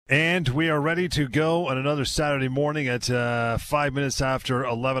And we are ready to go on another Saturday morning at 5 minutes after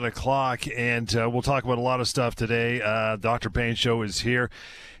 11 o'clock. And we'll talk about a lot of stuff today. Dr. Payne Show is here.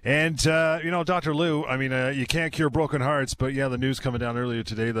 And, Dr. Lou, I mean, you can't cure broken hearts. But, yeah, the news coming down earlier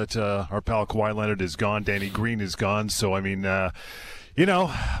today that our pal Kawhi Leonard is gone. Danny Green is gone. So, I mean, I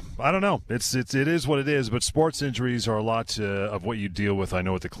don't know. It is what it is. But sports injuries are a lot of what you deal with. I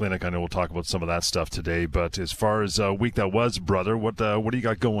know at the clinic. I know we'll talk about some of that stuff today. But as far as a week that was, brother, what do you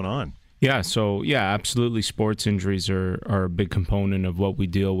got going on? Yeah. So absolutely. Sports injuries are a big component of what we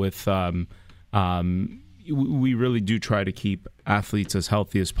deal with. We really do try to keep athletes as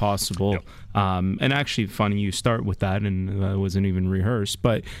healthy as possible. Yep. And actually, funny you start with that, and that wasn't even rehearsed.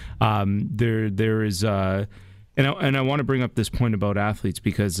 But there is. And I want to bring up this point about athletes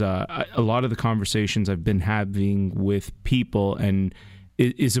because a lot of the conversations I've been having with people and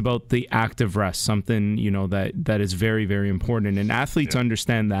is about the active rest, something that is very, very important. And athletes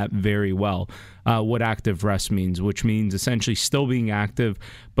understand that very well, what active rest means, which means essentially still being active,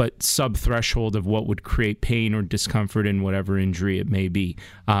 but sub-threshold of what would create pain or discomfort in whatever injury it may be,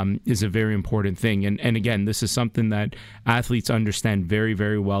 is a very important thing. And again, this is something that athletes understand very,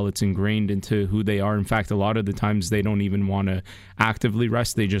 very well. It's ingrained into who they are. In fact, a lot of the times they don't even want to actively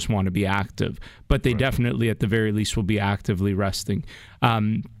rest. They just want to be active. But they definitely, at the very least, will be actively resting.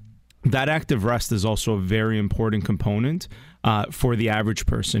 That active rest is also a very important component for the average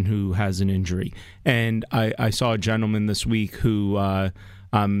person who has an injury. And I saw a gentleman this week who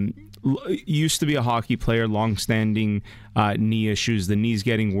used to be a hockey player, long-standing knee issues. The knee's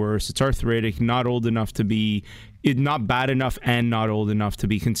getting worse. It's arthritic, not old enough to be... not bad enough and not old enough to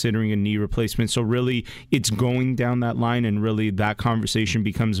be considering a knee replacement. So really, it's going down that line, and really that conversation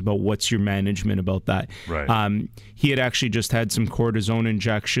becomes about what's your management about that. Right. He had actually just had some cortisone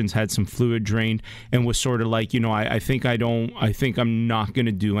injections, had some fluid drained, and was sort of like, I think I'm not going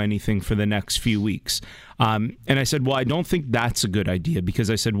to do anything for the next few weeks. And I said, well, I don't think that's a good idea, because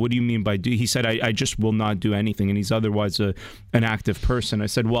I said, what do you mean by do? He said, I just will not do anything, and he's otherwise an active person. I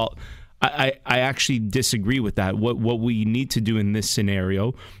said, well, I actually disagree with that. What we need to do in this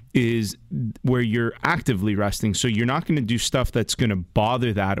scenario is where you're actively resting. So you're not going to do stuff that's going to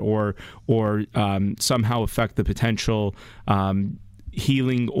bother that or somehow affect the potential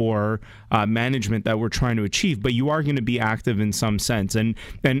healing or management that we're trying to achieve, but you are going to be active in some sense. And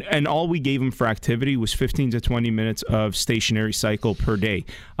all we gave him for activity was 15 to 20 minutes of stationary cycle per day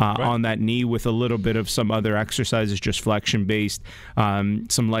on that knee, with a little bit of some other exercises, just flexion based,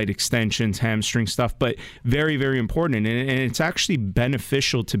 some light extensions, hamstring stuff, but very, very important. And it's actually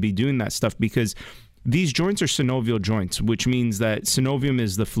beneficial to be doing that stuff, because these joints are synovial joints, which means that synovium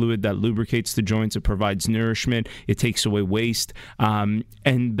is the fluid that lubricates the joints. It provides nourishment. It takes away waste. And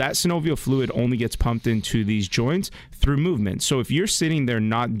that synovial fluid only gets pumped into these joints through movement. So if you're sitting there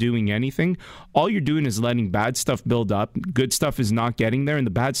not doing anything, all you're doing is letting bad stuff build up. Good stuff is not getting there, and the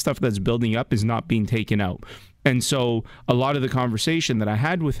bad stuff that's building up is not being taken out. And so a lot of the conversation that I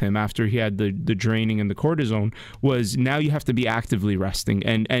had with him after he had the draining and the cortisone was, now you have to be actively resting.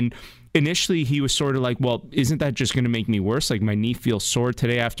 And initially he was sort of like, well, isn't that just going to make me worse? Like, my knee feels sore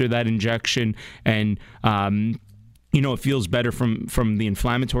today after that injection, and it feels better from the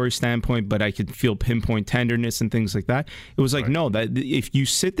inflammatory standpoint, but I could feel pinpoint tenderness and things like that. It was like, no, that if you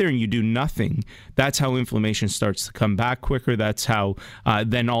sit there and you do nothing, that's how inflammation starts to come back quicker. That's how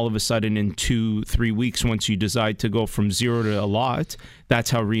then all of a sudden in 2-3 weeks, once you decide to go from zero to a lot, that's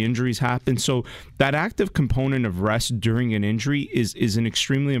how re-injuries happen. So that active component of rest during an injury is an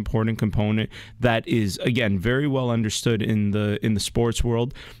extremely important component that is, again, very well understood in the sports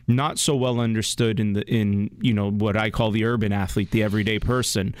world, not so well understood in what I call the urban athlete, the everyday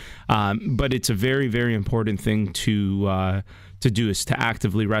person. But it's a very, very important thing to do, is to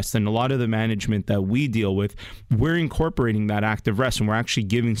actively rest. And a lot of the management that we deal with, we're incorporating that active rest, and we're actually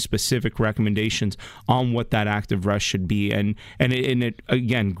giving specific recommendations on what that active rest should be. And it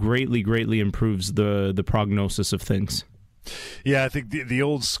again, greatly improves the prognosis of things. Yeah, I think the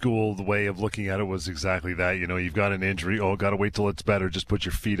old school way of looking at it was exactly that. You've got an injury. Oh, got to wait till it's better. Just put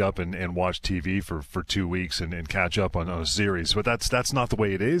your feet up and watch TV for 2 weeks and catch up on a series. But that's not the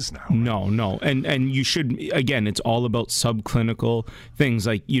way it is now. Right? No. And you should, again, it's all about subclinical things.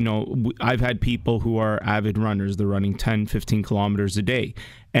 Like, I've had people who are avid runners. They're running 10, 15 kilometers a day,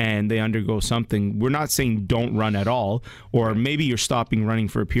 and they undergo something. We're not saying don't run at all, or maybe you're stopping running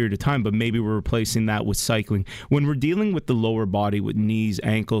for a period of time, but maybe we're replacing that with cycling. When we're dealing with the lower body, with knees,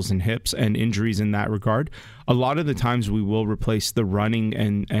 ankles, and hips, and injuries in that regard, a lot of the times we will replace the running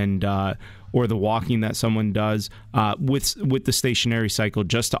and or the walking that someone does with the stationary cycle,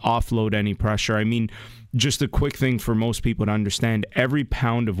 just to offload any pressure. I mean, just a quick thing for most people to understand, every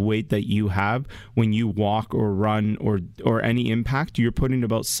pound of weight that you have when you walk or run or any impact, you're putting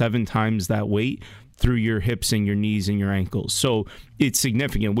about 7 times that weight through your hips and your knees and your ankles. So it's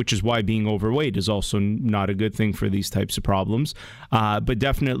significant, which is why being overweight is also not a good thing for these types of problems. But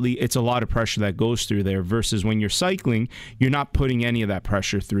definitely it's a lot of pressure that goes through there versus when you're cycling, you're not putting any of that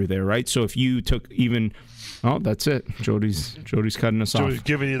pressure through there, right? So if you took even... Oh, that's it. Jody's cutting us off. Jody's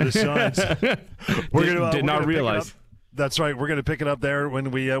giving you the signs. Did not realize. That's right. We're going to pick it up there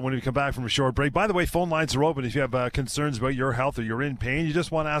when we come back from a short break. By the way, phone lines are open if you have concerns about your health or you're in pain. You just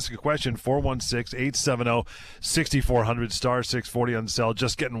want to ask a question, 416-870-6400, star 640 on the cell.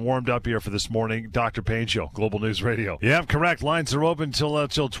 Just getting warmed up here for this morning. Dr. Payne Show, Global News Radio. Yeah, correct. Lines are open till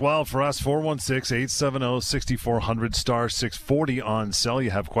 12 for us, 416-870-6400, star 640 on cell.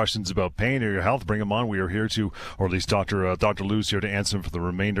 You have questions about pain or your health, bring them on. We are here to, or at least Dr. Lou's here to answer them for the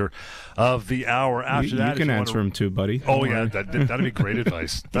remainder of the hour. After that, you can answer them too, buddy. Oh, yeah, that'd be great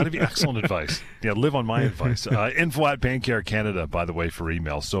advice. That'd be excellent advice. Yeah, live on my advice. Info at Pain Care Canada, by the way, for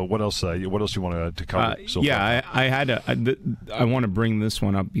email. So what else you want to cover? I want to bring this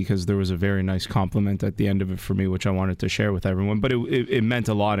one up because there was a very nice compliment at the end of it for me, which I wanted to share with everyone. But it meant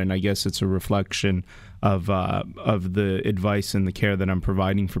a lot, and I guess it's a reflection of the advice and the care that I'm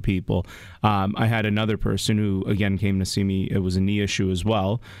providing for people. I had another person who, again, came to see me. It was a knee issue as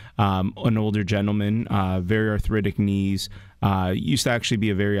well. An older gentleman, very arthritic knees, used to actually be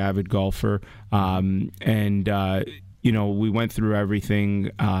a very avid golfer. We went through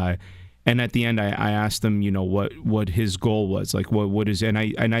everything. And at the end, I asked him, what his goal was, like what is, and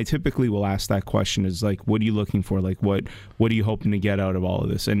I typically will ask that question is like, what are you looking for? Like, what are you hoping to get out of all of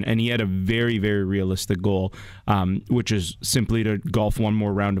this? And he had a very, very realistic goal, which is simply to golf one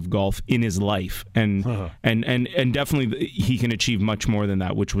more round of golf in his life. And definitely he can achieve much more than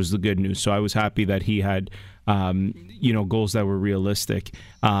that, which was the good news. So I was happy that he had, goals that were realistic.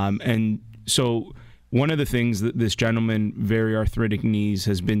 And so one of the things that this gentleman, very arthritic knees,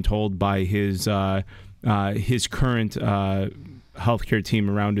 has been told by his current healthcare team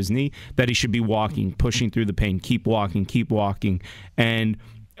around his knee that he should be walking, pushing through the pain, keep walking. And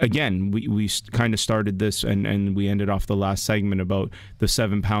again, we kind of started this and we ended off the last segment about the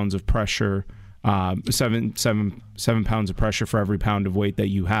 7 pounds of pressure. 7 pounds of pressure for every pound of weight that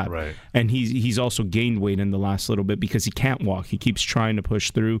you have. Right. And he's also gained weight in the last little bit because he can't walk. He keeps trying to push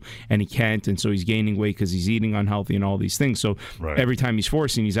through and he can't, and so he's gaining weight because he's eating unhealthy and all these things. So Every time he's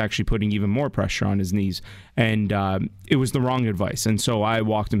forcing, he's actually putting even more pressure on his knees. And it was the wrong advice. And so I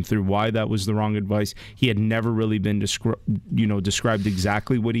walked him through why that was the wrong advice. He had never really been described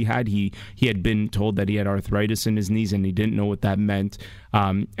exactly what he had. He had been told that he had arthritis in his knees and he didn't know what that meant.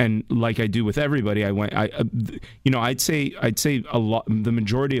 And like I do with everybody, I'd say a lot. The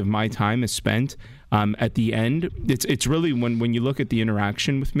majority of my time is spent at the end. It's really when you look at the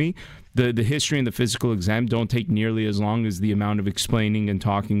interaction with me, the history and the physical exam don't take nearly as long as the amount of explaining and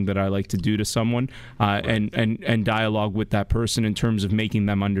talking that I like to do to someone, and dialogue with that person in terms of making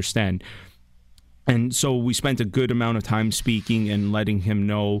them understand. And so we spent a good amount of time speaking and letting him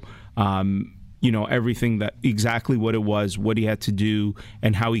know. Everything that exactly what it was, what he had to do,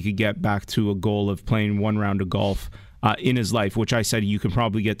 and how he could get back to a goal of playing one round of golf in his life, which I said you can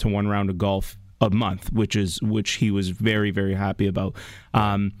probably get to one round of golf a month, which he was very, very happy about.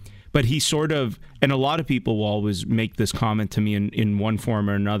 But he sort of, and a lot of people will always make this comment to me in one form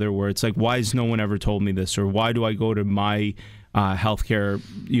or another, where it's like, why has no one ever told me this? Or why do I go to my healthcare,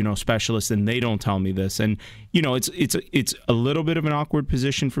 specialist and they don't tell me this? And, it's a little bit of an awkward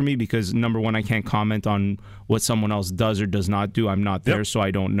position for me because number one, I can't comment on what someone else does or does not do. I'm not there, so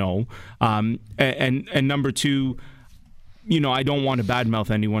I don't know. And number two, I don't want to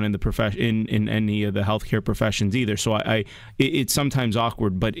badmouth anyone in the profession, in any of the healthcare professions either. So it's sometimes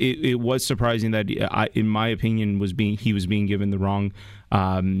awkward, but it was surprising that in my opinion, he was being given the wrong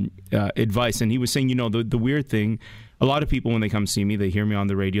advice. And he was saying, the weird thing, a lot of people when they come see me, they hear me on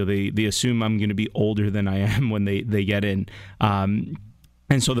the radio, they assume I'm going to be older than I am when they get in. And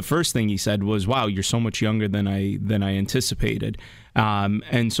so the first thing he said was, "Wow, you're so much younger than I anticipated."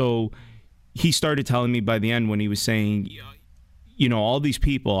 And so he started telling me by the end when he was saying, all these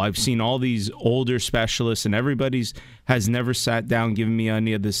people, I've seen all these older specialists and everybody's has never sat down, given me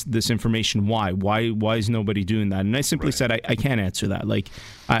any of this information. Why is nobody doing that? And I simply said, I can't answer that. Like,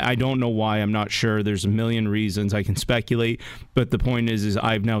 I don't know why. I'm not sure. There's a million reasons I can speculate. But the point is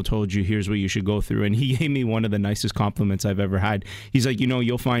I've now told you, here's what you should go through. And he gave me one of the nicest compliments I've ever had. He's like,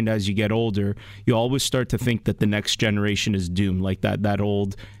 you'll find as you get older, you always start to think that the next generation is doomed. Like that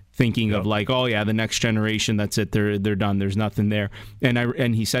old thinking of like, oh yeah, the next generation, that's it, they're done, there's nothing there.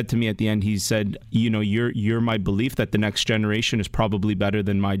 And he said to me at the end, he said, you're my belief that the next generation is probably better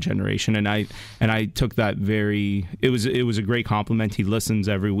than my generation. And I took that it was a great compliment. He listens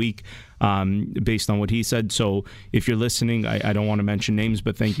every week based on what he said. So if you're listening, I don't want to mention names,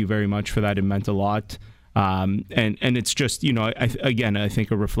 but thank you very much for that. It meant a lot. And it's just, I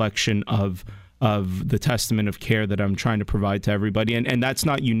think a reflection of the testament of care that I'm trying to provide to everybody. And that's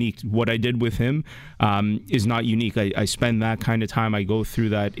not unique. What I did with him is not unique. I spend that kind of time. I go through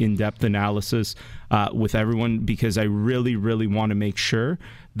that in-depth analysis with everyone because I really, really want to make sure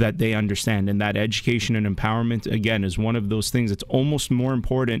that they understand. And that education and empowerment, again, is one of those things that's almost more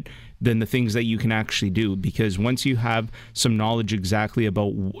important than the things that you can actually do. Because once you have some knowledge exactly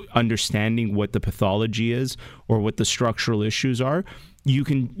about understanding what the pathology is or what the structural issues are, you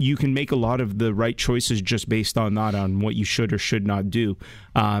can make a lot of the right choices just based on that, on what you should or should not do,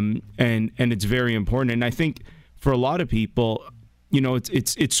 and it's very important. And I think for a lot of people,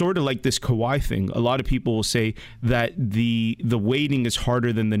 it's sort of like this Kawhi thing. A lot of people will say that the waiting is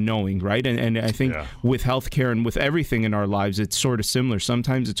harder than the knowing, right? And I think with healthcare and with everything in our lives, it's sort of similar.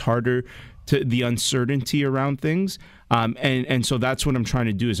 Sometimes it's harder to the uncertainty around things. And so that's what I'm trying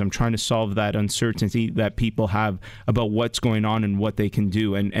to do, is I'm trying to solve that uncertainty that people have about what's going on and what they can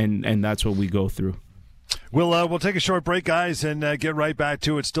do. And that's what we go through. We'll take a short break, guys, and get right back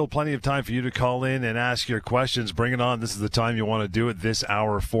to it. Still plenty of time for you to call in and ask your questions. Bring it on. This is the time you want to do it this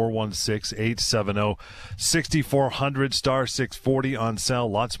hour. 416-870-6400, star 640 on cell.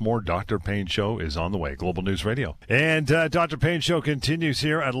 Lots more. Dr. Payne Show is on the way. Global News Radio. And Dr. Payne Show continues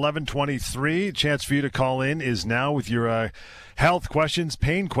here at 11:23. Chance for you to call in is now with your health questions,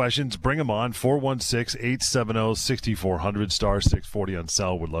 pain questions. Bring them on. 416-870-6400, star 640 on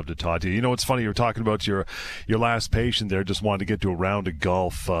cell. Would love to talk to you. It's funny, you were talking about your last patient there. Just wanted to get to a round of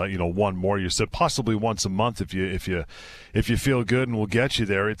golf. One more. You said possibly once a month if you feel good, and we'll get you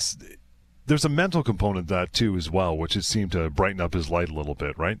there. There's a mental component to that too as well, which has seemed to brighten up his light a little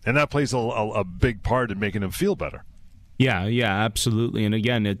bit, right? And that plays a big part in making him feel better. Yeah, absolutely. And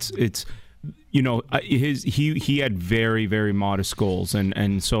again, it's he had very, very modest goals,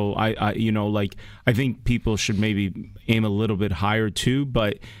 and so I think people should maybe aim a little bit higher too.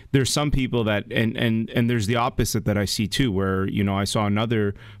 But there's some people that and there's the opposite that I see too, where I saw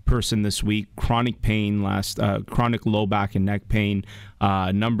another person this week, chronic pain, chronic low back and neck pain,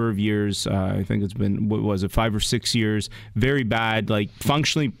 a number of years. I think it's been 5 or 6 years, very bad, like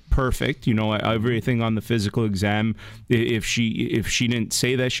functionally perfect. Everything on the physical exam. If she didn't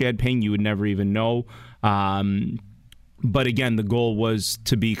say that she had pain, you would never even know. But again, the goal was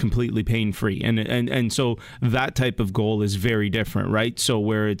to be completely pain-free, and so that type of goal is very different, right? So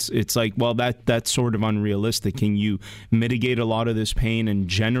where it's like, well, that's sort of unrealistic. Can you mitigate a lot of this pain and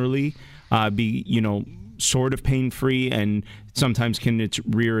generally be sort of pain-free, and sometimes can it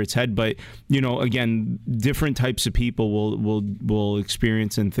rear its head? But again, different types of people will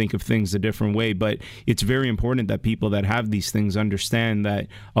experience and think of things a different way. But it's very important that people that have these things understand that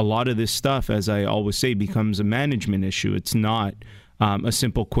a lot of this stuff, as I always say, becomes a management issue. It's not a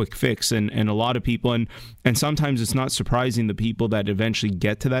simple quick fix, and a lot of people, and sometimes it's not surprising, the people that eventually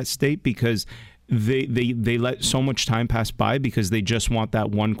get to that state, because they let so much time pass by because they just want that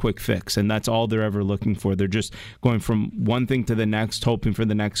one quick fix, and that's all they're ever looking for. They're just going from one thing to the next, hoping for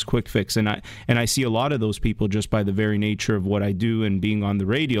the next quick fix. And I see a lot of those people just by the very nature of what I do and being on the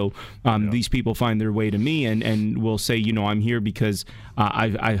radio. These people find their way to me and will say, I'm here because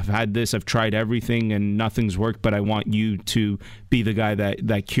I've had this, I've tried everything and nothing's worked, but I want you to be the guy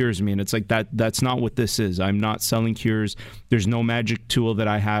that cures me. And it's like, that's not what this is. I'm not selling cures. There's no magic tool that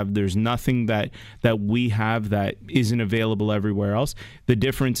I have. There's nothing that we have that isn't available everywhere else. The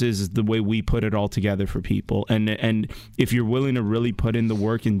difference is the way we put it all together for people. And if you're willing to really put in the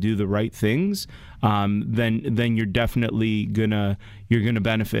work and do the right things, then you're definitely gonna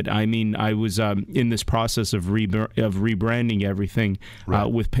benefit. I mean, I was in this process of rebranding everything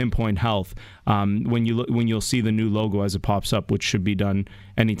with Pinpoint Health. When you'll see the new logo as it pops up, which should be done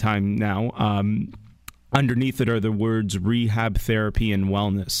anytime now. Underneath it are the words rehab, therapy, and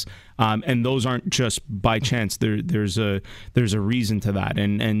wellness. And those aren't just by chance. There's a reason to that.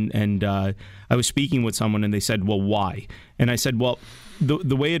 And I was speaking with someone and they said, well, why? And I said, well,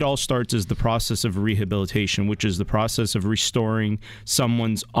 the way it all starts is the process of rehabilitation, which is the process of restoring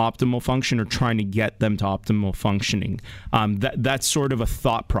someone's optimal function or trying to get them to optimal functioning. That's sort of a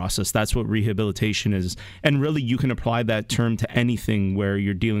thought process. That's what rehabilitation is. And really, you can apply that term to anything where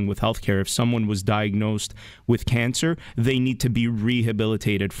you're dealing with healthcare. If someone was diagnosed with cancer, they need to be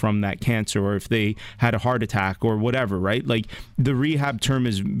rehabilitated from that that cancer, or if they had a heart attack or whatever, right? Like, the rehab term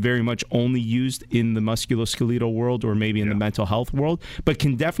is very much only used in the musculoskeletal world or maybe in the mental health world, but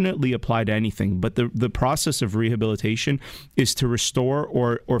can definitely apply to anything. But the process of rehabilitation is to restore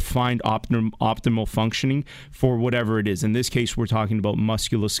or find optimal functioning for whatever it is. In this case, we're talking about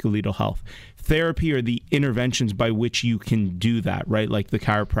musculoskeletal health. Therapy are the interventions by which you can do that, right? Like the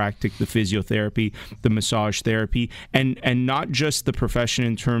chiropractic, the physiotherapy, the massage therapy, and not just the profession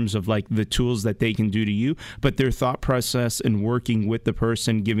in terms of like the tools that they can do to you, but their thought process and working with the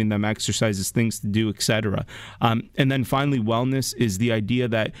person, giving them exercises, things to do, etc. And then finally, wellness is the idea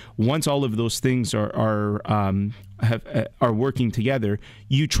that once all of those things are working together,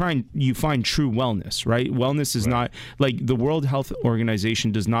 you find true wellness, right? Wellness is not like the World Health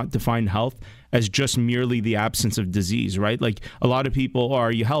Organization does not define health as just merely the absence of disease, right? Like a lot of people,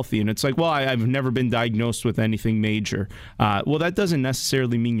 are you healthy? And it's like, well, I've never been diagnosed with anything major. Well, that doesn't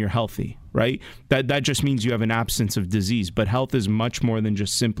necessarily mean you're healthy, right? That just means you have an absence of disease. But health is much more than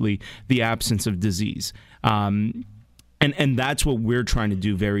just simply the absence of disease. And that's what we're trying to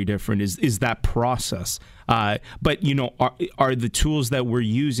do very different is that process. But, you know, are the tools that we're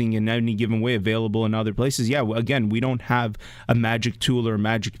using in any given way available in other places? Yeah, again, we don't have a magic tool or a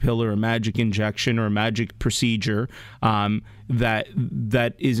magic pill or a magic injection or a magic procedure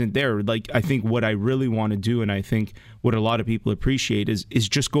that isn't there. Like, I think what I really want to do, and I think what a lot of people appreciate is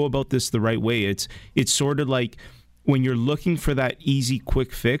just go about this the right way. It's sort of like, when you're looking for that easy,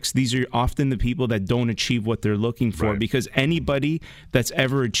 quick fix, these are often the people that don't achieve what they're looking for, because anybody that's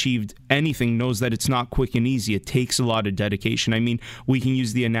ever achieved anything knows that it's not quick and easy. It takes a lot of dedication. I mean, we can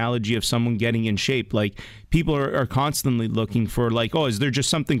use the analogy of someone getting in shape. Like, people are constantly looking for, like, oh, is there just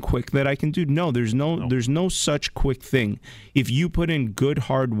something quick that I can do? No, there's no such quick thing. If you put in good,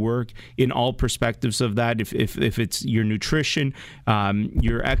 hard work in all perspectives of that, if it's your nutrition,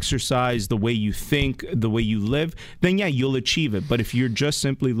 your exercise, the way you think, the way you live, then yeah, you'll achieve it. But if you're just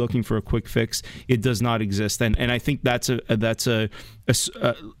simply looking for a quick fix, it does not exist. And I think that's a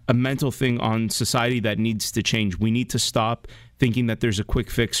mental thing on society that needs to change. We need to stop thinking that there's a quick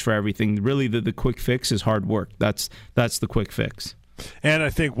fix for everything. Really, the quick fix is hard work. That's the quick fix. And I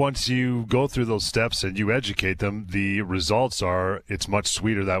think once you go through those steps and you educate them, the results are, it's much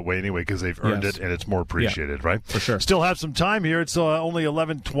sweeter that way anyway, because they've earned it and it's more appreciated, right? For sure. Still have some time here. It's only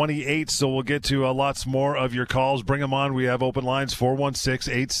 11:28, so we'll get to lots more of your calls. Bring them on. We have open lines,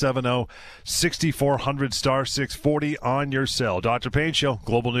 416-870-6400 star 640 on your cell. Dr. Payne Show,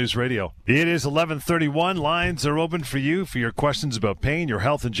 Global News Radio. It is 11:31. Lines are open for you for your questions about pain, your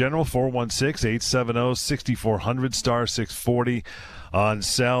health in general, 416-870-6400 star 640 on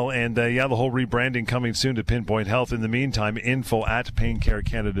cell. And the whole rebranding coming soon to Pinpoint Health. In the meantime,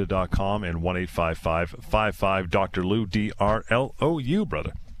 info@paincarecanada.com and 1-855-55 Dr. Lou, DRLOU,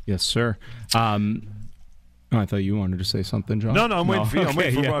 brother. Yes, sir. I thought you wanted to say something, John. No, I'm waiting for you. I'm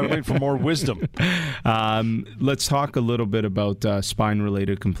waiting for more wisdom. Let's talk a little bit about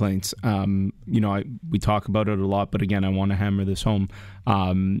spine-related complaints. We talk about it a lot, but again, I want to hammer this home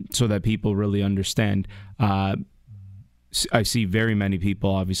so that people really understand. I see very many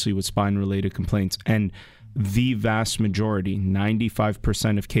people, obviously, with spine-related complaints, and the vast majority,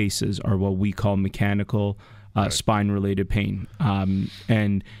 95% of cases, are what we call mechanical spine-related pain,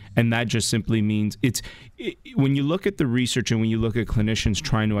 and that just simply means when you look at the research and when you look at clinicians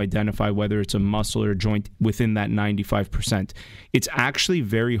trying to identify whether it's a muscle or a joint within that 95%, it's actually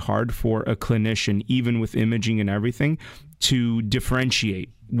very hard for a clinician, even with imaging and everything, to differentiate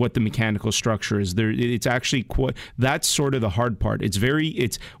what the mechanical structure is. It's actually that's sort of the hard part.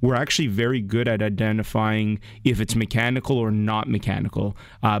 We're actually very good at identifying if it's mechanical or not mechanical,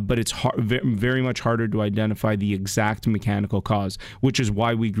 but it's very much harder to identify the exact mechanical cause, which is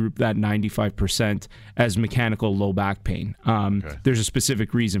why we group that 95% as mechanical low back pain. There's a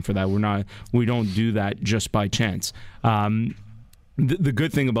specific reason for that. We don't do that just by chance. The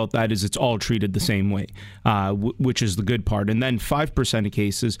good thing about that is it's all treated the same way, which is the good part. And then 5% of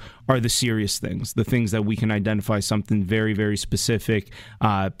cases are the serious things, the things that we can identify something very, very specific,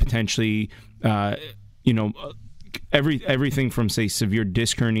 potentially, everything from, say, severe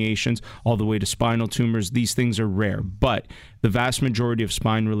disc herniations all the way to spinal tumors. These things are rare, but the vast majority of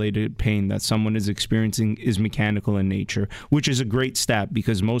spine-related pain that someone is experiencing is mechanical in nature, which is a great stat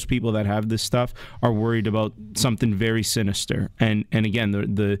because most people that have this stuff are worried about something very sinister. And again,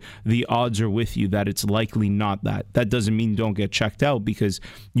 the odds are with you that it's likely not that. That doesn't mean don't get checked out, because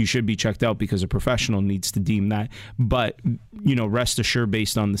you should be checked out because a professional needs to deem that. But, rest assured,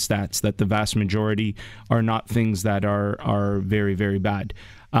 based on the stats, that the vast majority are not things that are very, very bad.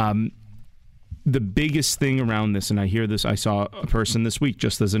 the biggest thing around this, and I hear this, I saw a person this week,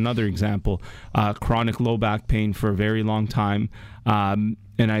 just as another example, chronic low back pain for a very long time.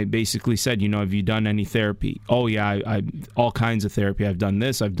 And I basically said, have you done any therapy? Oh, yeah, I all kinds of therapy. I've done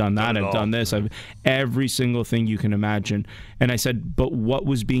this, I've done that, I've done this. I've every single thing you can imagine. And I said, but what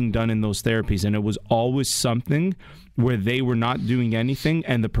was being done in those therapies? And it was always something where they were not doing anything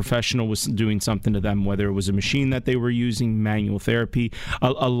and the professional was doing something to them, whether it was a machine that they were using, manual therapy.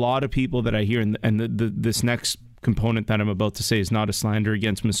 A lot of people that I hear, and this next component that I'm about to say is not a slander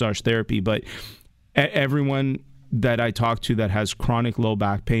against massage therapy, but everyone that I talk to that has chronic low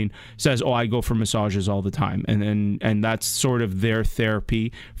back pain says, I go for massages all the time. And that's sort of their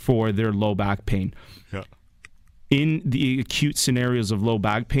therapy for their low back pain. Yeah. In the acute scenarios of low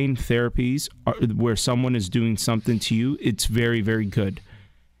back pain, therapies where someone is doing something to you, it's very, very good.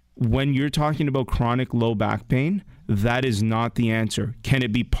 When you're talking about chronic low back pain, that is not the answer. Can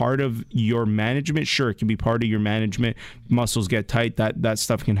it be part of your management? Sure, it can be part of your management. Muscles get tight, that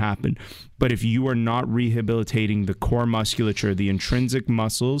stuff can happen. But if you are not rehabilitating the core musculature, the intrinsic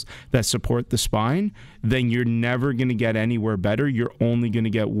muscles that support the spine, then you're never going to get anywhere better. You're only going to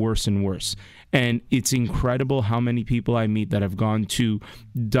get worse and worse. And it's incredible how many people I meet that have gone to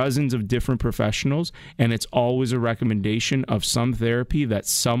dozens of different professionals, and it's always a recommendation of some therapy that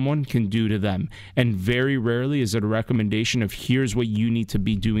someone can do to them. And very rarely is it a recommendation of here's what you need to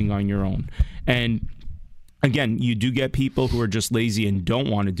be doing on your own. And again, you do get people who are just lazy and don't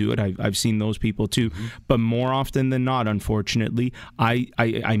want to do it. I've seen those people too. Mm-hmm. But more often than not, unfortunately,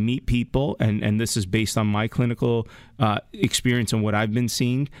 I meet people, and this is based on my clinical experience and what I've been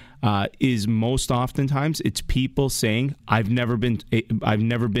seeing, is most oftentimes it's people saying, I've never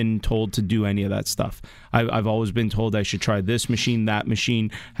been told to do any of that stuff. I've always been told I should try this machine, that machine,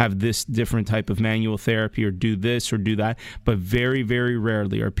 have this different type of manual therapy, or do this or do that. But very, very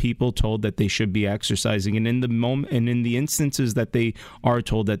rarely are people told that they should be exercising. And in the moment, and in the instances that they are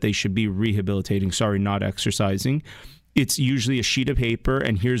told that they should be rehabilitating, not exercising, it's usually a sheet of paper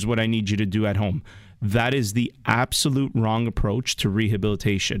and here's what I need you to do at home. That is the absolute wrong approach to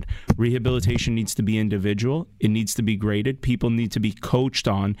rehabilitation. Rehabilitation needs to be individual. It needs to be graded. People need to be coached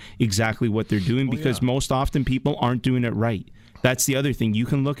on exactly what they're doing because most often people aren't doing it right. That's the other thing. You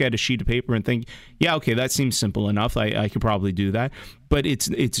can look at a sheet of paper and think, yeah, okay, that seems simple enough. I could probably do that. But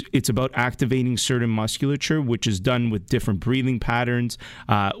it's about activating certain musculature, which is done with different breathing patterns,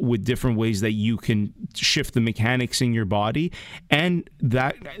 with different ways that you can shift the mechanics in your body. And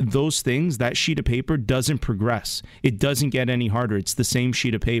those things, that sheet of paper doesn't progress. It doesn't get any harder. It's the same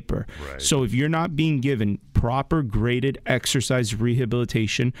sheet of paper. Right. So if you're not being given proper graded exercise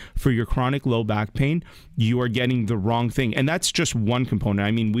rehabilitation for your chronic low back pain, you are getting the wrong thing. And that's just one component.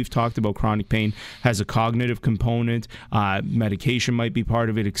 I mean, we've talked about chronic pain has a cognitive component, medication might be part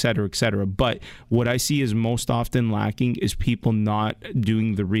of it, et cetera, et cetera. But what I see is most often lacking is people not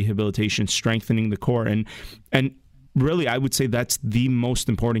doing the rehabilitation, strengthening the core. And really, I would say that's the most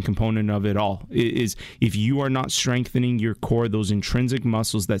important component of it all, is if you are not strengthening your core, those intrinsic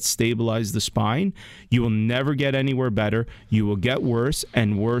muscles that stabilize the spine, you will never get anywhere better. You will get worse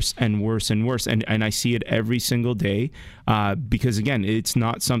and worse and worse and worse. And I see it every single day because, again, it's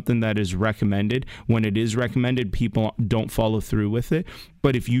not something that is recommended. When it is recommended, people don't follow through with it.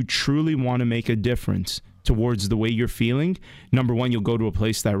 But if you truly want to make a difference towards the way you're feeling, number one, you'll go to a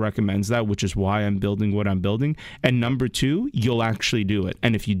place that recommends that, which is why I'm building what I'm building. And number two, you'll actually do it.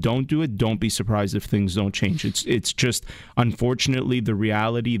 And if you don't do it, don't be surprised if things don't change. It's just, unfortunately, the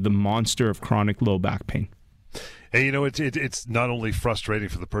reality, the monster of chronic low back pain. And, it's not only frustrating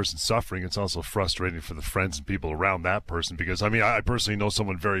for the person suffering, it's also frustrating for the friends and people around that person because, I personally know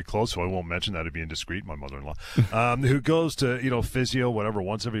someone very close, who I won't mention that to be indiscreet, my mother-in-law, who goes to, physio, whatever,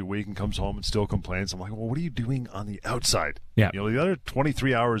 once every week and comes home and still complains. I'm like, well, what are you doing on the outside? Yeah. The other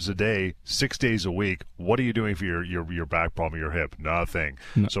 23 hours a day, 6 days a week, what are you doing for your back problem, your hip? Nothing.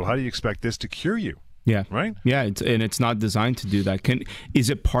 No. So how do you expect this to cure you? Yeah. Right? Yeah, it's not designed to do that.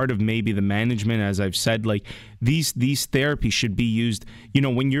 Is it part of maybe the management, as I've said, like these therapies should be used,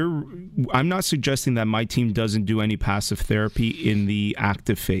 I'm not suggesting that my team doesn't do any passive therapy in the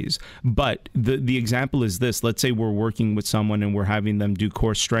active phase, but the example is this. Let's say we're working with someone and we're having them do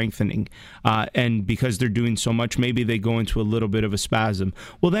core strengthening, and because they're doing so much, maybe they go into a little bit of a spasm.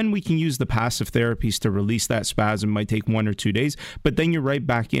 Well, then we can use the passive therapies to release that spasm. It might take 1 or 2 days, but then you're right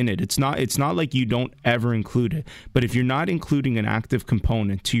back in it. It's not like you don't ever include it. But if you're not including an active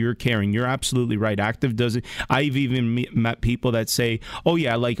component to your care, and you're absolutely right, active doesn't. I've even met people that say, "Oh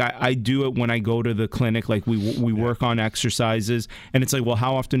yeah, like I do it when I go to the clinic. Like we work on exercises." And it's like, well,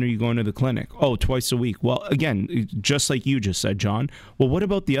 how often are you going to the clinic? Oh, twice a week. Well, again, just like you just said, John. Well, what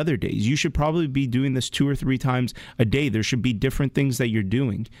about the other days? You should probably be doing this 2 or 3 times a day. There should be different things that you're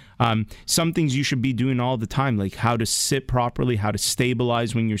doing. Some things you should be doing all the time, like how to sit properly, how to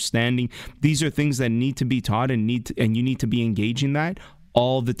stabilize when you're standing. These are things that need to be taught, and you need to be engaging that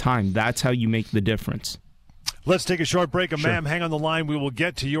all the time. That's how you make the difference. Let's take a short break. Sure. Ma'am, hang on the line. We will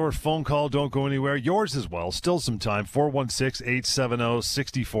get to your phone call. Don't go anywhere. Yours as well. Still some time.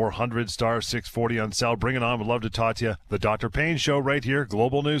 416-870-6400, star 640 on cell. Bring it on. We'd love to talk to you. The Dr. Payne Show right here,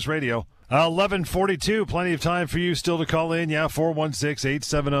 Global News Radio. 11:42. Plenty of time for you still to call in. Yeah,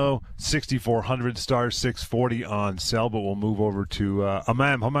 416-870-6400, star 640 on cell. But we'll move over to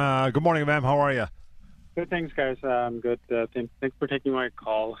Amam. Good morning, Amam. How are you? Good, thanks, guys. I'm good. Thanks for taking my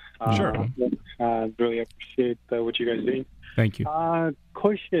call. Sure. Really appreciate what you guys are doing. Thank you.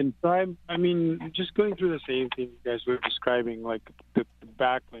 Question. So I mean, just going through the same thing you guys were describing, like the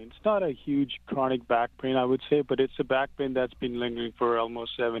back pain. It's not a huge chronic back pain, I would say, but it's a back pain that's been lingering for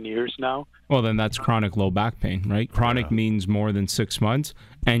almost 7 years now. Well, then that's chronic low back pain, right? Chronic means more than 6 months,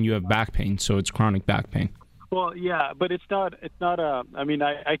 and you have back pain, so it's chronic back pain. Well, yeah, but it's not I mean,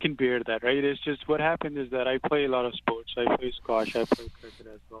 I can bear that, right? It's just what happens is that I play a lot of sports. I play squash, I play cricket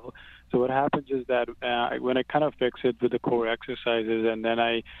as well. So what happens is that when I kind of fix it with the core exercises, and then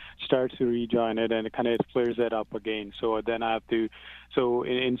I start to rejoin it, and it kind of flares it up again. So then I have to,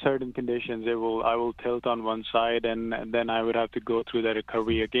 in certain conditions, I will tilt on one side, and then I would have to go through the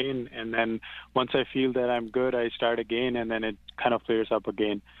recovery again. And then once I feel that I'm good, I start again, and then it kind of flares up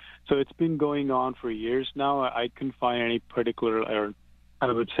again. So it's been going on for years now. I couldn't find any particular, or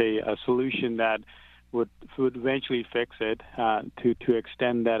I would say, a solution that would eventually fix it to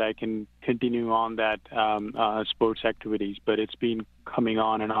extend that I can continue on that sports activities. But it's been coming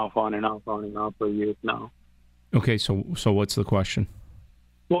on and off for years now. Okay, so what's the question?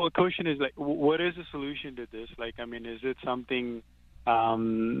 Well, the question is, like, what is the solution to this? Like, I mean, is it something?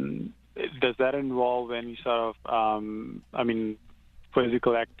 Does that involve any sort of?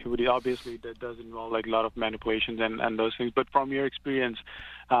 Physical activity? Obviously, that does involve like a lot of manipulations and those things. But from your experience,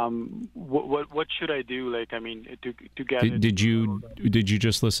 what should I do? Like, I mean, to get it. Did you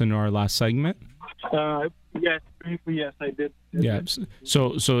just listen to our last segment? Yes, briefly, yes, I did. Yeah.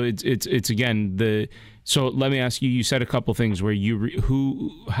 So it's again the. So let me ask you. You said a couple things where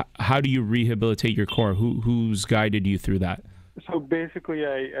how do you rehabilitate your core? Who's guided you through that? So basically,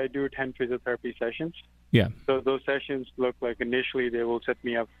 I do 10 physiotherapy sessions. Yeah. So those sessions look like initially they will set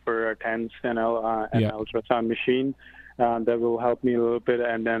me up for a TENS and an ultrasound machine that will help me a little bit,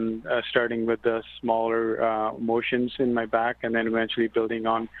 and then starting with the smaller motions in my back, and then eventually building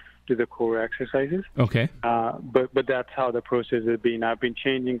on to the core exercises. Okay. But that's how the process has been. I've been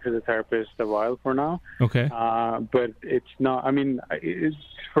changing physiotherapists a while for now. Okay. But it's not. I mean, it's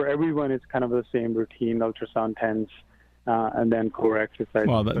for everyone. It's kind of the same routine: ultrasound, TENS. And then core exercise.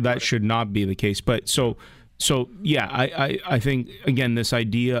 Well, that should not be the case. But so yeah, I think, again, this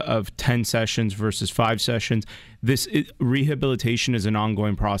idea of 10 sessions versus 5 sessions, rehabilitation is an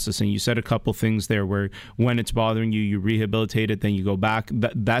ongoing process. And you said a couple things there where when it's bothering you, you rehabilitate it, then you go back.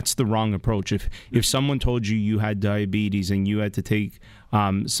 That's the wrong approach. If someone told you had diabetes and you had to take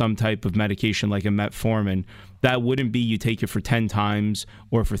some type of medication like a metformin, that wouldn't be you take it for 10 times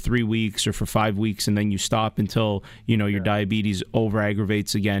or for 3 weeks or for 5 weeks and then you stop until your diabetes over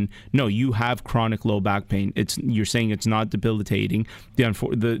aggravates again. No, you have chronic low back pain. You're saying it's not debilitating.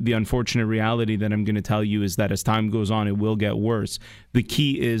 The unfortunate reality that I'm going to tell you is that as time goes on, it will get worse. The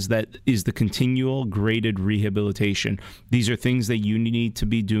key is the continual graded rehabilitation. These are things that you need to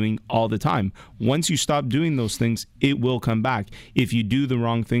be doing all the time. Once you stop doing those things, it will come back. If you do the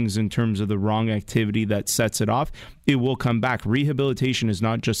wrong things in terms of the wrong activity that sets it off, it will come back. Rehabilitation is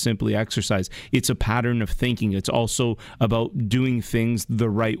not just simply exercise. It's a pattern of thinking. It's also about doing things the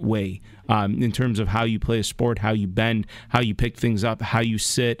right way in terms of how you play a sport, how you bend, how you pick things up, how you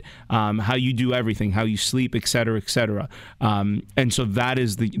sit, how you do everything, how you sleep, et cetera, et cetera. And so that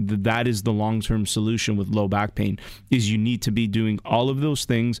is the long-term solution with low back pain, is you need to be doing all of those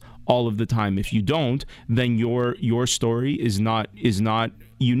things all of the time. If you don't, then your story is not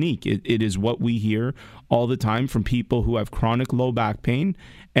unique. It is what we hear all the time from people who have chronic low back pain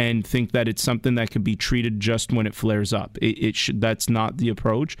and think that it's something that could be treated just when it flares up. That's not the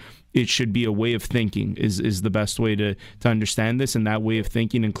approach. It should be a way of thinking is the best way to understand this, and that way of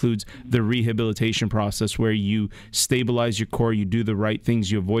thinking includes the rehabilitation process where you stabilize your core, you do the right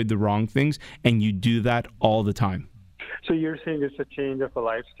things, you avoid the wrong things, and you do that all the time. So you're saying it's a change of a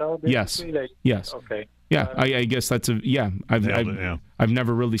lifestyle, basically? Yes. Okay. Yeah, I guess that's I've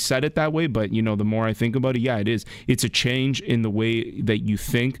never really said it that way, but the more I think about it, it is. It's a change in the way that you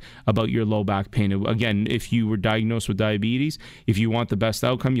think about your low back pain. Again, if you were diagnosed with diabetes, if you want the best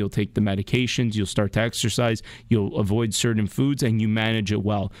outcome, you'll take the medications, you'll start to exercise, you'll avoid certain foods, and you manage it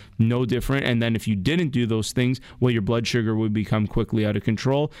well. No different. And then if you didn't do those things, well, your blood sugar would become quickly out of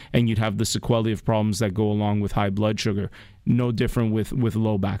control, and you'd have the sequelae of problems that go along with high blood sugar. No different with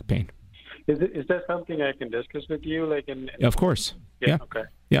low back pain. Is that something I can discuss with you? Of course. Yeah. Okay.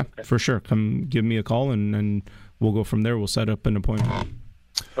 Yeah, okay. For sure. Come give me a call and we'll go from there. We'll set up an appointment.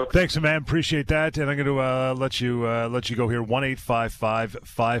 Okay. Thanks, man. Appreciate that. And I'm going to let you go here.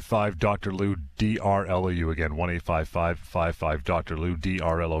 1-855-55 Dr. Lou DRLOU. Again, 1-855-55 Dr. Lou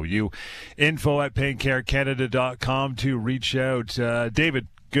DRLOU. info@paincarecanada.com to reach out. David,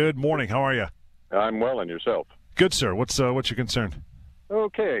 good morning. How are you? I'm well, and yourself? Good, sir. What's your concern?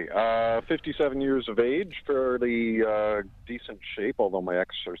 Okay, 57 years of age, fairly decent shape, although my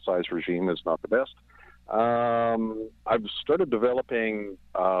exercise regime is not the best. I've started developing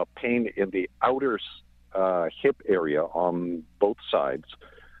pain in the outer hip area on both sides.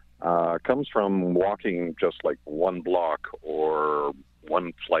 Comes from walking just like one block or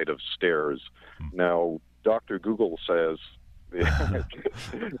one flight of stairs. Now, Dr. Google says this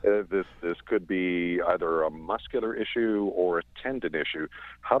could be either a muscular issue or a tendon issue.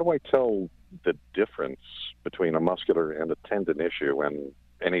 How do I tell the difference between a muscular and a tendon issue and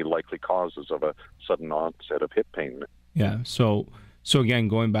any likely causes of a sudden onset of hip pain? Yeah. So again,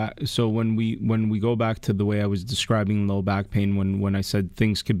 going back, so when we go back to the way I was describing low back pain, when I said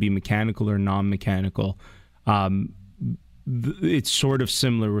things could be mechanical or non-mechanical, it's sort of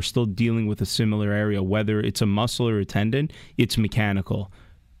similar. We're still dealing with a similar area. Whether it's a muscle or a tendon, it's mechanical.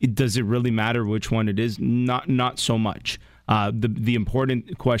 Does it really matter which one it is? Not so much. The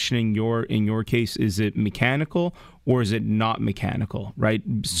important question in your case, is it mechanical or is it not mechanical, right?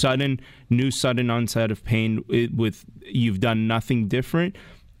 Sudden onset of pain with you've done nothing different.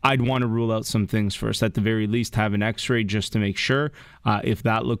 I'd want to rule out some things first. At the very least, have an x-ray just to make sure. If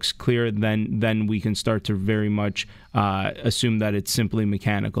that looks clear, then we can start to very much assume that it's simply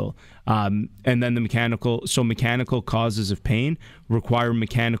mechanical. And then mechanical causes of pain require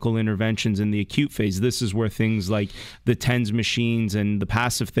mechanical interventions in the acute phase. This is where things like the TENS machines and the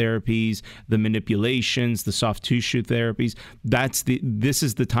passive therapies, the manipulations, the soft tissue therapies, this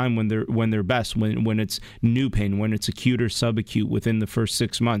is the time when they're best, when it's new pain, when it's acute or subacute within the first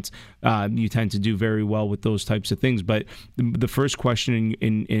 6 months. You tend to do very well with those types of things. But the first question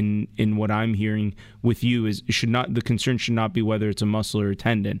in what I'm hearing with you is the concern should not be whether it's a muscle or a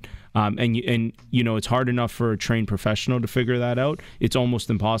tendon. And it's hard enough for a trained professional to figure that out. It's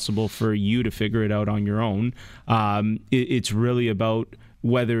almost impossible for you to figure it out on your own. It's really about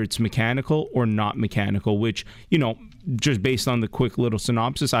whether it's mechanical or not mechanical, which, just based on the quick little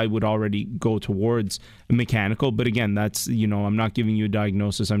synopsis, I would already go towards mechanical. But again, that's, I'm not giving you a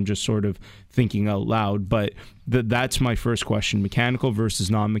diagnosis. I'm just sort of thinking out loud. But that's my first question, mechanical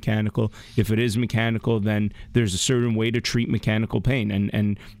versus non-mechanical. If it is mechanical, then there's a certain way to treat mechanical pain.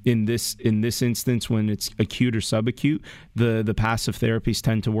 And in this instance, when it's acute or subacute, the passive therapies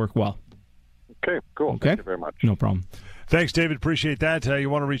tend to work well. Okay, cool. Okay? Thank you very much. No problem. Thanks, David. Appreciate that. You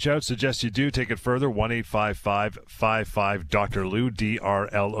want to reach out, suggest you do. Take it further, 1-855-55 Dr. Lou,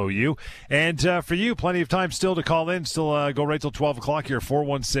 DRLOU. And for you, plenty of time still to call in. Still go right till 12 o'clock here,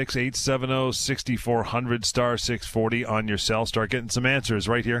 416-870-6400, star 640 on your cell. Start getting some answers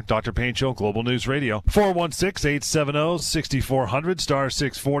right here. Dr. Payne Show, Global News Radio. 416-870-6400, star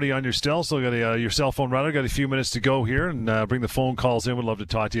 640 on your cell. Still got your cell phone router. Got a few minutes to go here, and bring the phone calls in. We'd love to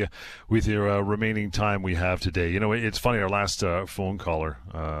talk to you with your remaining time we have today. It's funny. Our last phone caller,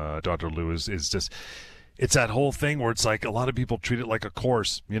 Dr. Lou, is just, it's that whole thing where it's like a lot of people treat it like a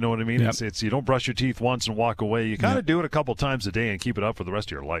course. You know what I mean? Yep. It's you don't brush your teeth once and walk away. You got to do it a couple times a day and keep it up for the rest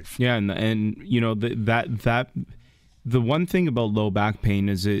of your life. Yeah, and that the one thing about low back pain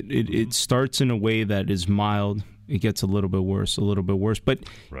is it starts in a way that is mild. it gets a little bit worse. But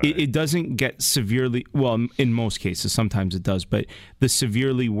Right. it doesn't get severely, well, in most cases, sometimes it does, but the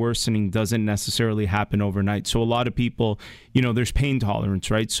severely worsening doesn't necessarily happen overnight. So a lot of people, there's pain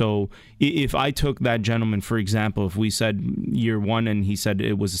tolerance, right? So if I took that gentleman, for example, if we said year one and he said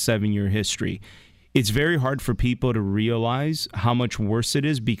it was a 7-year history, it's very hard for people to realize how much worse it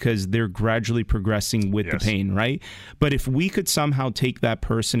is because they're gradually progressing with the pain, right? But if we could somehow take that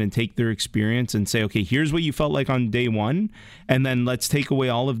person and take their experience and say, okay, here's what you felt like on day one, and then let's take away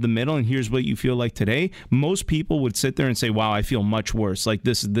all of the middle, and here's what you feel like today, most people would sit there and say, wow, I feel much worse. Like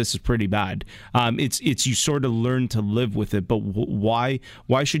this is pretty bad. It's you sort of learn to live with it, but why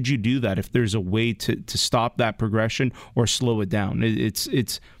should you do that if there's a way to stop that progression or slow it down?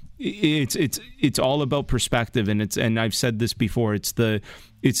 It's all about perspective, and I've said this before. It's the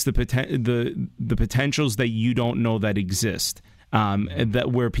potentials that you don't know that exist.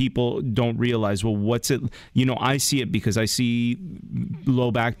 That where people don't realize, well, what's it? I see it because I see low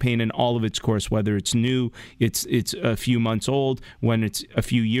back pain in all of its course, whether it's new, it's a few months old, when it's a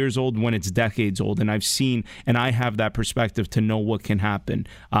few years old, when it's decades old, and I've seen, and I have that perspective to know what can happen.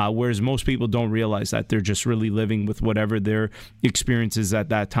 Whereas most people don't realize that they're just really living with whatever their experience is at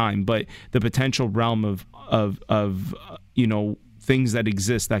that time. But the potential realm of things that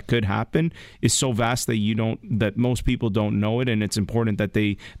exist that could happen is so vast that most people don't know it, and it's important that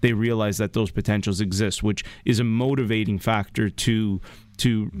they realize that those potentials exist, which is a motivating factor to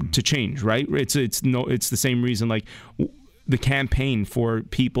change, right? It's the same reason, like the campaign for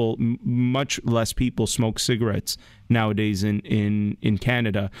people, much less people smoke cigarettes nowadays in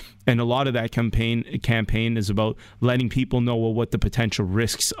Canada, and a lot of that campaign is about letting people know what the potential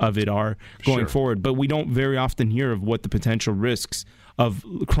risks of it are going forward. But we don't very often hear of what the potential risks of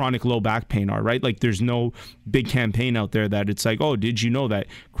chronic low back pain are, right? Like there's no big campaign out there that it's like, oh, did you know that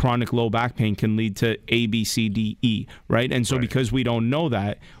chronic low back pain can lead to A, B, C, D, E, right? And so because we don't know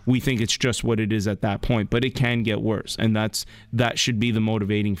that, we think it's just what it is at that point, but it can get worse, and that should be the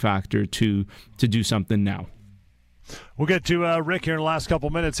motivating factor to do something now. We'll get to Rick here in the last couple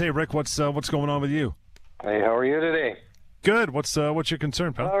minutes. Hey, Rick, what's going on with you? Hey, how are you today? Good. What's your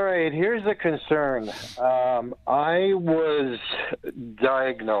concern, pal? All right, here's the concern. I was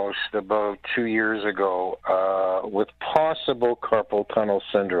diagnosed about 2 years ago with possible carpal tunnel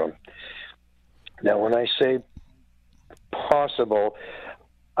syndrome. Now, when I say possible,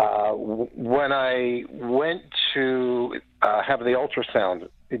 when I went to have the ultrasound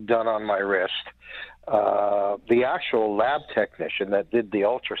done on my wrist, the actual lab technician that did the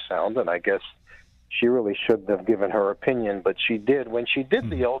ultrasound, and I guess she really shouldn't have given her opinion, but she did. When she did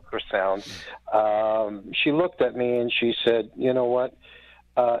the ultrasound, she looked at me and she said, you know what,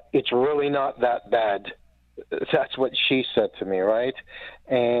 it's really not that bad. That's what she said to me, right?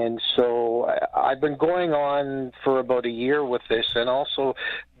 And so I've been going on for about a year with this, and also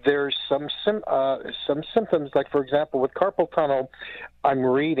there's some symptoms, like, for example, with carpal tunnel, I'm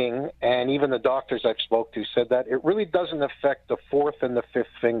reading, and even the doctors I've spoke to said that it really doesn't affect the fourth and the fifth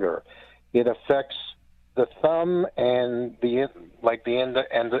finger. It affects the thumb and the end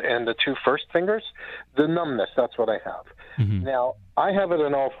and the two first fingers. The numbness, that's what I have. Mm-hmm. Now, I have it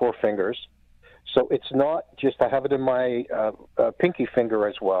in all four fingers, so it's not just I have it in my pinky finger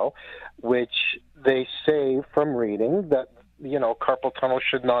as well, which they say from reading that, carpal tunnel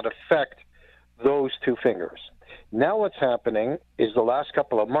should not affect those two fingers. Now what's happening is the last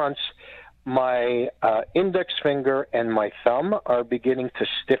couple of months, my index finger and my thumb are beginning to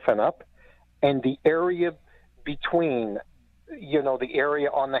stiffen up, and the area between, the area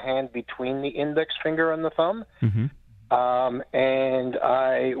on the hand between the index finger and the thumb. Mm-hmm. And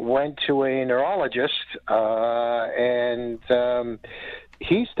I went to a neurologist, and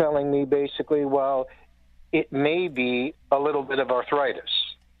he's telling me basically, well, it may be a little bit of arthritis.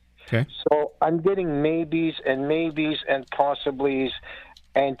 Okay. So I'm getting maybes and possiblies.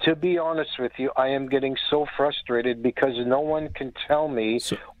 And to be honest with you, I am getting so frustrated because no one can tell me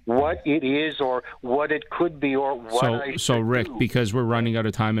what it is or what it could be or what I should So, Rick, do. because we're running out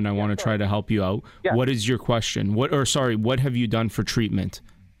of time and I want to try to help you out, what is your question? What have you done for treatment?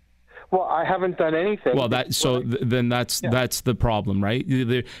 Well, I haven't done anything. Well, that's the problem, right?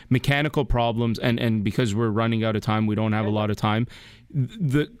 The mechanical problems, and because we're running out of time, we don't have a lot of time.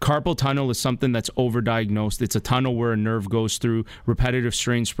 The carpal tunnel is something that's overdiagnosed. It's a tunnel where a nerve goes through, repetitive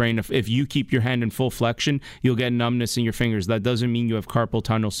strain sprain. If you keep your hand in full flexion, you'll get numbness in your fingers. That doesn't mean you have carpal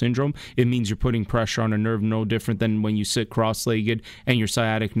tunnel syndrome. It means you're putting pressure on a nerve, no different than when you sit cross-legged and your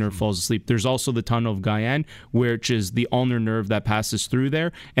sciatic nerve falls asleep. There's also the tunnel of Guyane, which is the ulnar nerve that passes through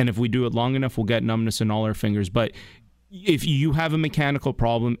there. And if we do it long enough, we'll get numbness in all our fingers. But if you have a mechanical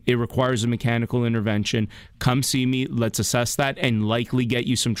problem, it requires a mechanical intervention. Come see me. Let's assess that and likely get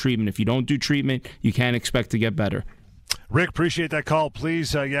you some treatment. If you don't do treatment, you can't expect to get better. Rick, appreciate that call.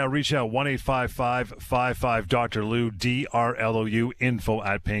 Please, reach out 1-855-55 Lou, DRLOU,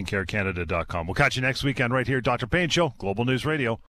 info@paincarecanada.com. We'll catch you next weekend right here, Dr. Pain Show, Global News Radio.